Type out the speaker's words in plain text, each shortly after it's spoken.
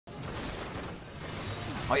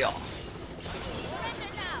Oh yeah.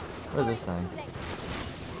 What is this thing?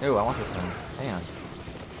 Ew, I want this thing. Hang on.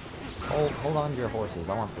 Hold on to your horses.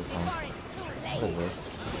 I want this thing. What is this?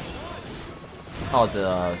 Oh,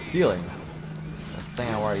 it's healing. The thing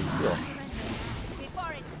I already heal.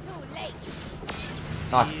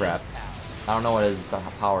 Ah, crap. I don't know what his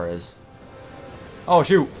power is. Oh,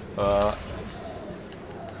 shoot!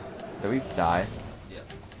 Did we die? Yeah.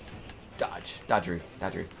 Dodge. Dodgery.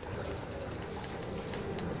 Dodgery.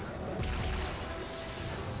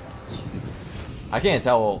 I can't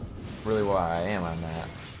tell really where I am on that.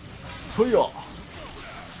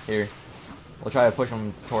 Here. We'll try to push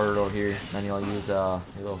him toward over here, then you'll use your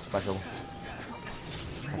little special.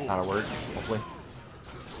 That's how it works, hopefully.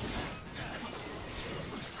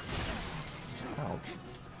 Ouch.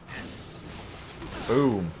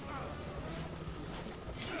 Boom.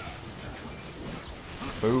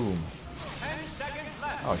 Boom. 10 seconds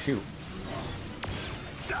left. Oh, shoot.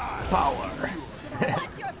 Power.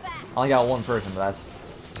 I only got one person, but that's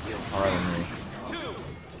alright with me.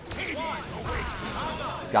 2,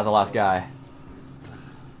 1. Got the last guy.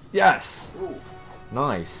 Yes! Ooh.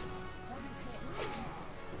 Nice.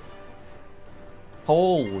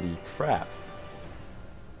 Holy crap.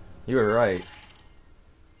 You were right.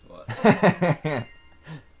 What?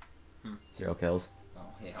 0 kills. Oh,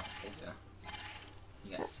 yeah. Okay.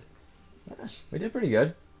 You got 6. We did pretty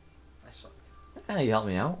good. I sucked. Yeah, you helped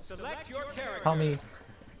me out. Select your character. Help me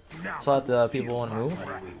so that the people won't move. What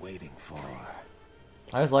are we waiting for?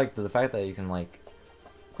 I just like the fact that you can like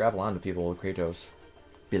grapple onto people with Kratos.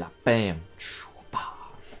 Be like bam.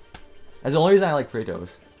 That's the only reason I like Kratos.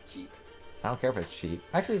 It's cheap. I don't care if it's cheap.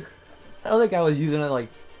 Actually, I don't think I was using it like.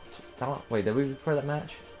 I don't. Wait, did we record that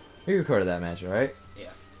match? We recorded that match, right?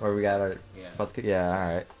 Yeah. Where we got our. Yeah. Yeah.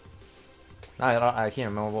 All right. I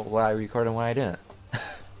can't remember what I recorded and what I didn't. I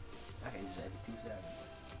can use it every 2 seconds.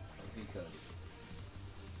 If you could.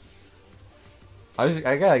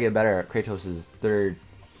 I gotta get better at Kratos' third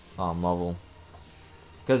level.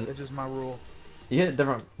 Because That's just my rule. you hit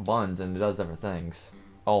different buttons and it does different things.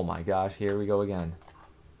 Oh my gosh, here we go again.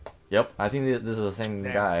 Yep, I think this is the same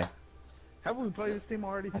Damn. guy. Haven't we played this team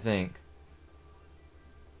already? I think.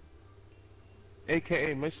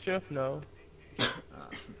 AKA Mischief? No.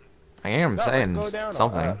 I am No, saying let's go down.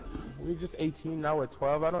 something. We're just 18, now we're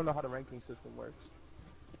 12. I don't know how the ranking system works.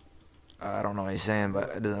 I don't know what he's saying, but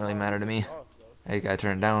it doesn't really matter to me. Oh, so. I gotta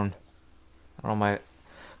turn it down. I don't know I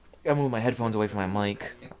gotta move my headphones away from my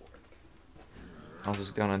mic. I was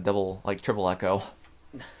just gonna triple echo.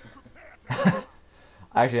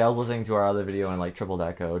 Actually, I was listening to our other video and like triple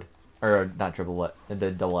echoed. Or not triple, but it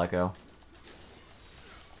did double echo.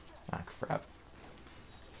 Ah, crap.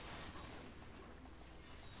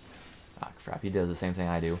 Ah, crap, he does the same thing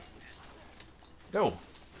I do. Go!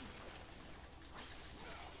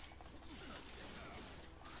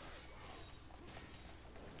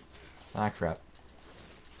 Ah, crap.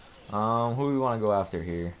 Who do we want to go after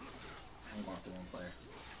here? I'm going for 1 player.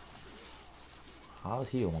 How is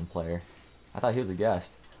he a 1 player? I thought he was a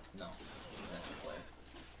guest. No. He's actually a player.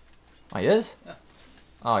 Oh, he is? Yeah.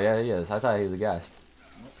 Oh, yeah, he is. I thought he was a guest.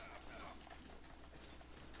 Nope.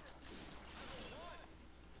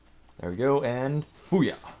 There we go, and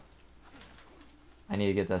booyah! I need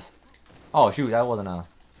to get this. Oh, shoot, that wasn't a...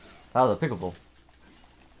 That was a pickable.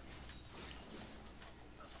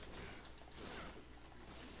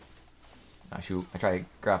 Ah, shoot, I try to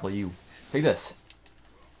grapple you. Take this.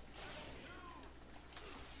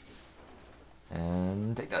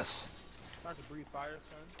 And take this. Start to breathe fire,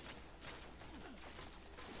 son.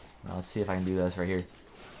 Now let's see if I can do this right here.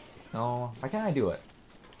 No, why can't I do it?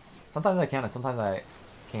 Sometimes I can and sometimes I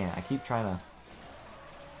can't. I keep trying to...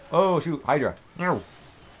 Oh, shoot, Hydra. No.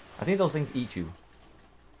 I think those things eat you.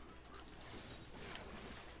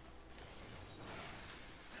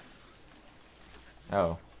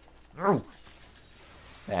 Oh. No.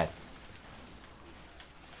 Bad.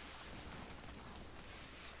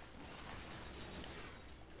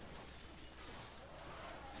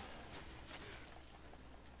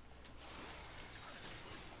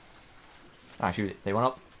 Ah, shoot it. They went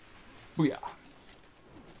up. Booyah.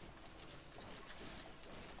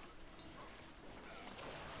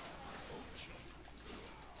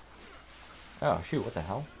 Oh, shoot. What the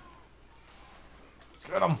hell?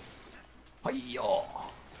 Get him. Hi-yo.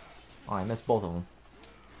 Oh, I missed both of them.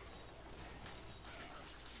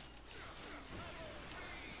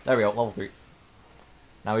 There we go. Level 3.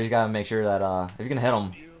 Now we just gotta make sure that, if you can hit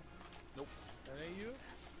them, You? Nope. That ain't you?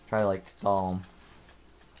 try to, like, stall them.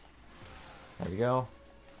 There we go.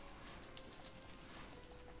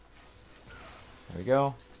 There we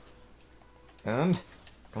go. And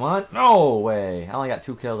Come on. No way. I only got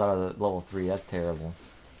 2 kills out of the level 3. That's terrible.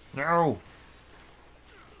 No.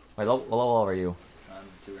 Wait, what level are you? I'm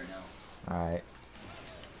 2 right now. Alright.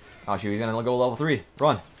 Oh shoot, he's gonna go level 3.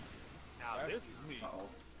 Run. Uh-oh.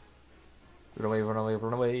 Run away, run away,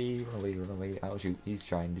 run away, run away, run away. Oh shoot, he's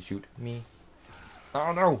trying to shoot me.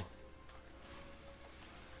 Oh no.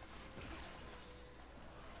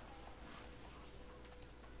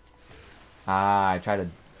 Ah, I tried to...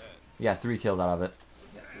 You got 3 kills out of it.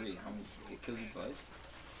 You got 3. How many? It killed you twice?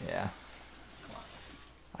 Yeah. Come on.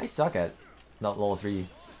 I suck at level 3.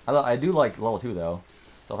 I do like level 2 though.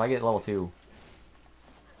 So if I get level 2,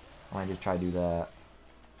 I might just try to do that.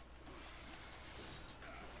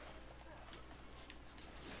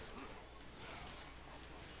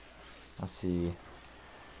 Let's see.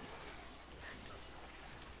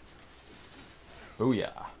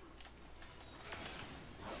 Booyah.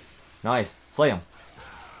 Nice. Slay him.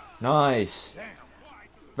 Nice.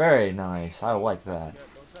 Very nice. I like that.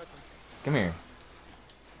 Come here.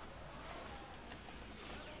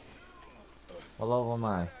 What level am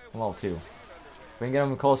I? I'm level 2. We can get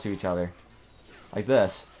them close to each other. Like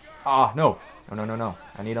this. Ah, no. No, no, no, no.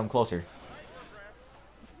 I need them closer.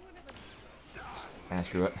 And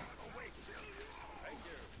screw it.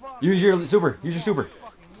 Use your super. Use your super.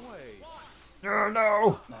 No, no.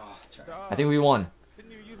 Oh, that's right. I think we won.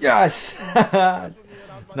 Yes.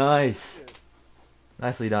 Nice.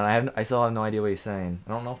 Nicely done. I still have no idea what he's saying.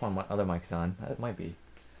 I don't know if my other mic's on. It might be.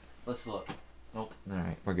 Let's look. Nope. All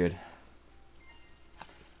right, we're good.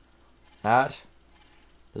 That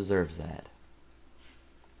deserves that.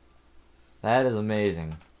 That is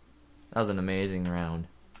amazing. That was an amazing round.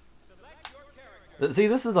 See,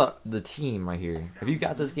 this is the team right here. If you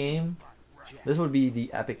got this game, this would be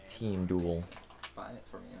the epic team duel. Buy it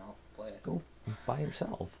for me and I'll play it. Go by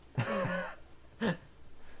yourself. I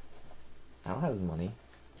don't have the money.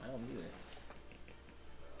 I don't do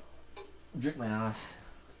it. Drink my ass.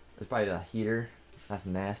 There's probably a heater. That's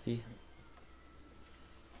nasty.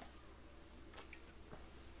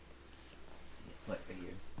 What, right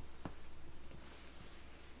here?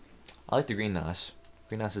 I like the green NOS.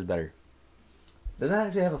 Green NOS is better. Doesn't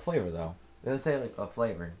actually have a flavor though. It doesn't say like a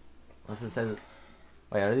flavor. Unless it says.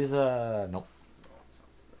 Oh yeah, are these nope. No, it's not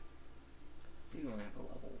the They don't even have a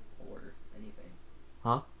level or anything.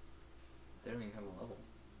 Huh? They don't even have a level.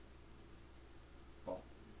 Well,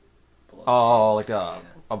 below Oh, the like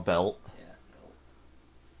a belt. Yeah, belt.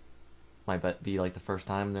 Might be like the first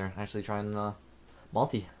time they're actually trying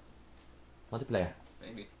multiplayer.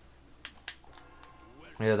 Maybe.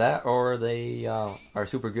 Either that or they are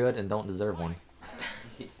super good and don't deserve one.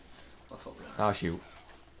 Let's hope. Oh shoot.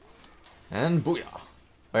 And booyah.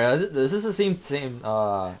 Wait, is this the same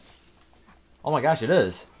oh my gosh, it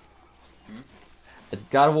is. Hmm? It's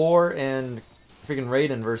God of War and freaking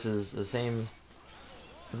Raiden versus the same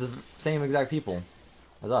exact people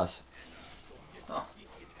as us. Oh,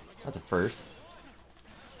 That's a first.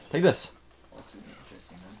 Take this. well, this would be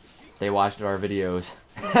interesting then. They watched our videos.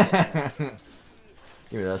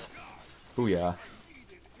 Give me this. Booyah.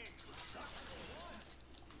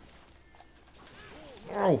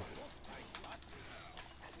 Oh.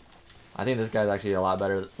 I think this guy's actually a lot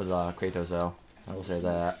better with Kratos though. I will say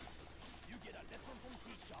that.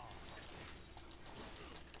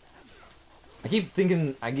 I keep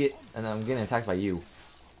thinking I'm getting attacked by you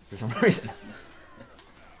for some reason.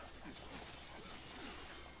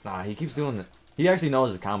 Nah, he keeps doing it. He actually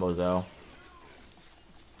knows his combos though.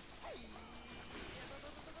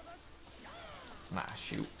 Ah,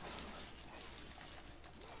 shoot.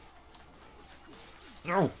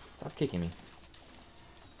 No! Stop kicking me.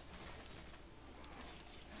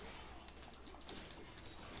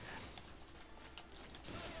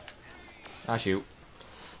 Ah, shoot.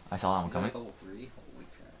 I saw that one coming. Level 3? Holy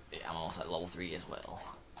crap. Yeah, I'm almost at level 3 as well.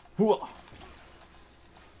 Hooah!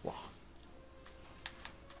 Wah.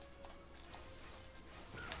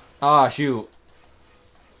 Ah, shoot.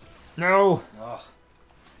 No! Oh,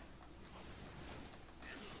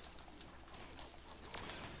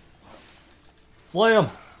 Slay him!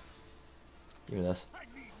 Give me this.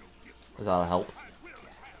 This ought to help.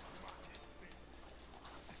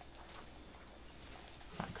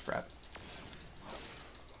 Ah, crap.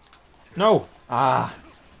 No! Ah!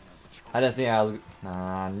 I didn't think I was...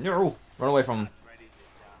 Nah, no! Run away from him.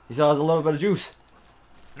 He still has a little bit of juice.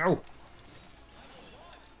 No!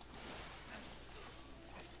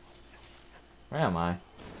 Where am I?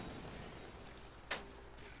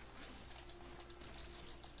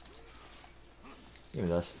 Give me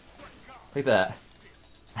this. Take that.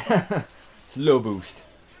 Slow boost.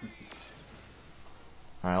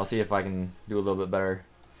 Alright, I'll see if I can do a little bit better.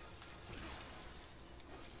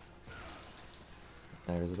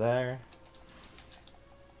 There's there.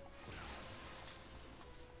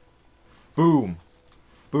 Boom.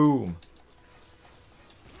 Boom.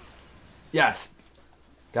 Yes.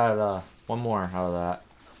 Got one more out of that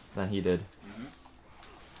than he did.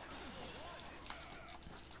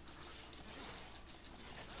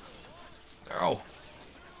 Oh.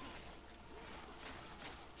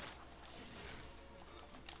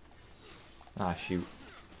 Ah, shoot.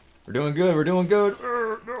 We're doing good. We're doing good.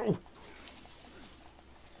 No.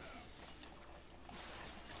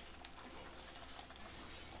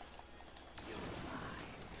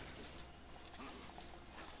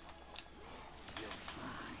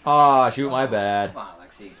 Ah, shoot, my bad. Come on,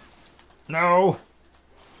 Lexi. No.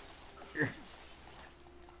 Here.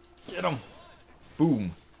 Get him.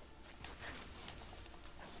 Boom.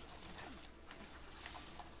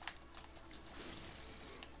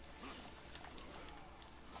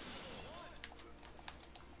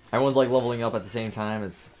 Everyone's like leveling up at the same time.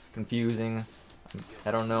 It's confusing.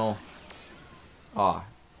 I don't know. Ah.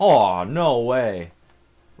 Oh, no way.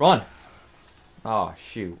 Run. Oh,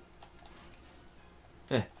 shoot.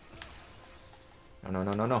 Eh. No, no,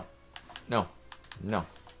 no, no, no. No. No.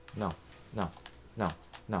 No. No. No.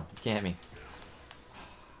 No. You can't hit me.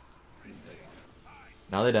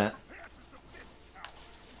 No, they didn't.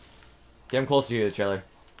 Get him close to you, Chandler.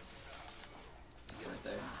 Right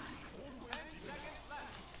there.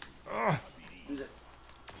 Who's it?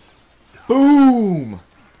 Boom!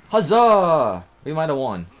 Huzzah! We might have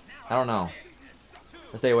won. I don't know.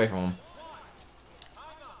 Let's stay away from him.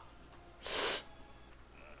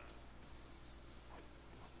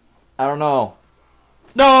 I don't know.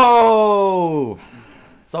 No!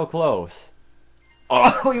 So close.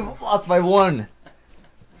 Oh, we lost by one.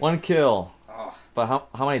 One kill. Oh, But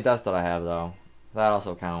how many deaths did I have, though? That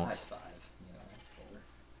also I had counts. 5. You know, I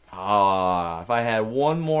had 4. Ah, if I had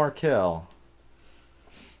one more kill,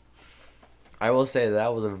 I will say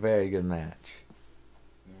that was a very good match.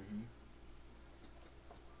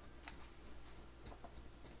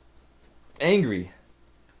 Angry.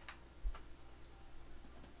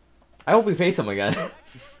 I hope we face them again.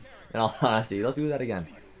 In all honesty, let's do that again.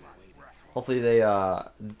 Hopefully they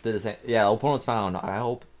did the same. Yeah, opponents found. I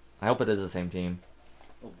hope it is the same team.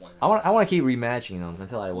 We'll win. I want to keep rematching them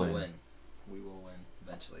until I We'll win. win. We will win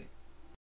eventually.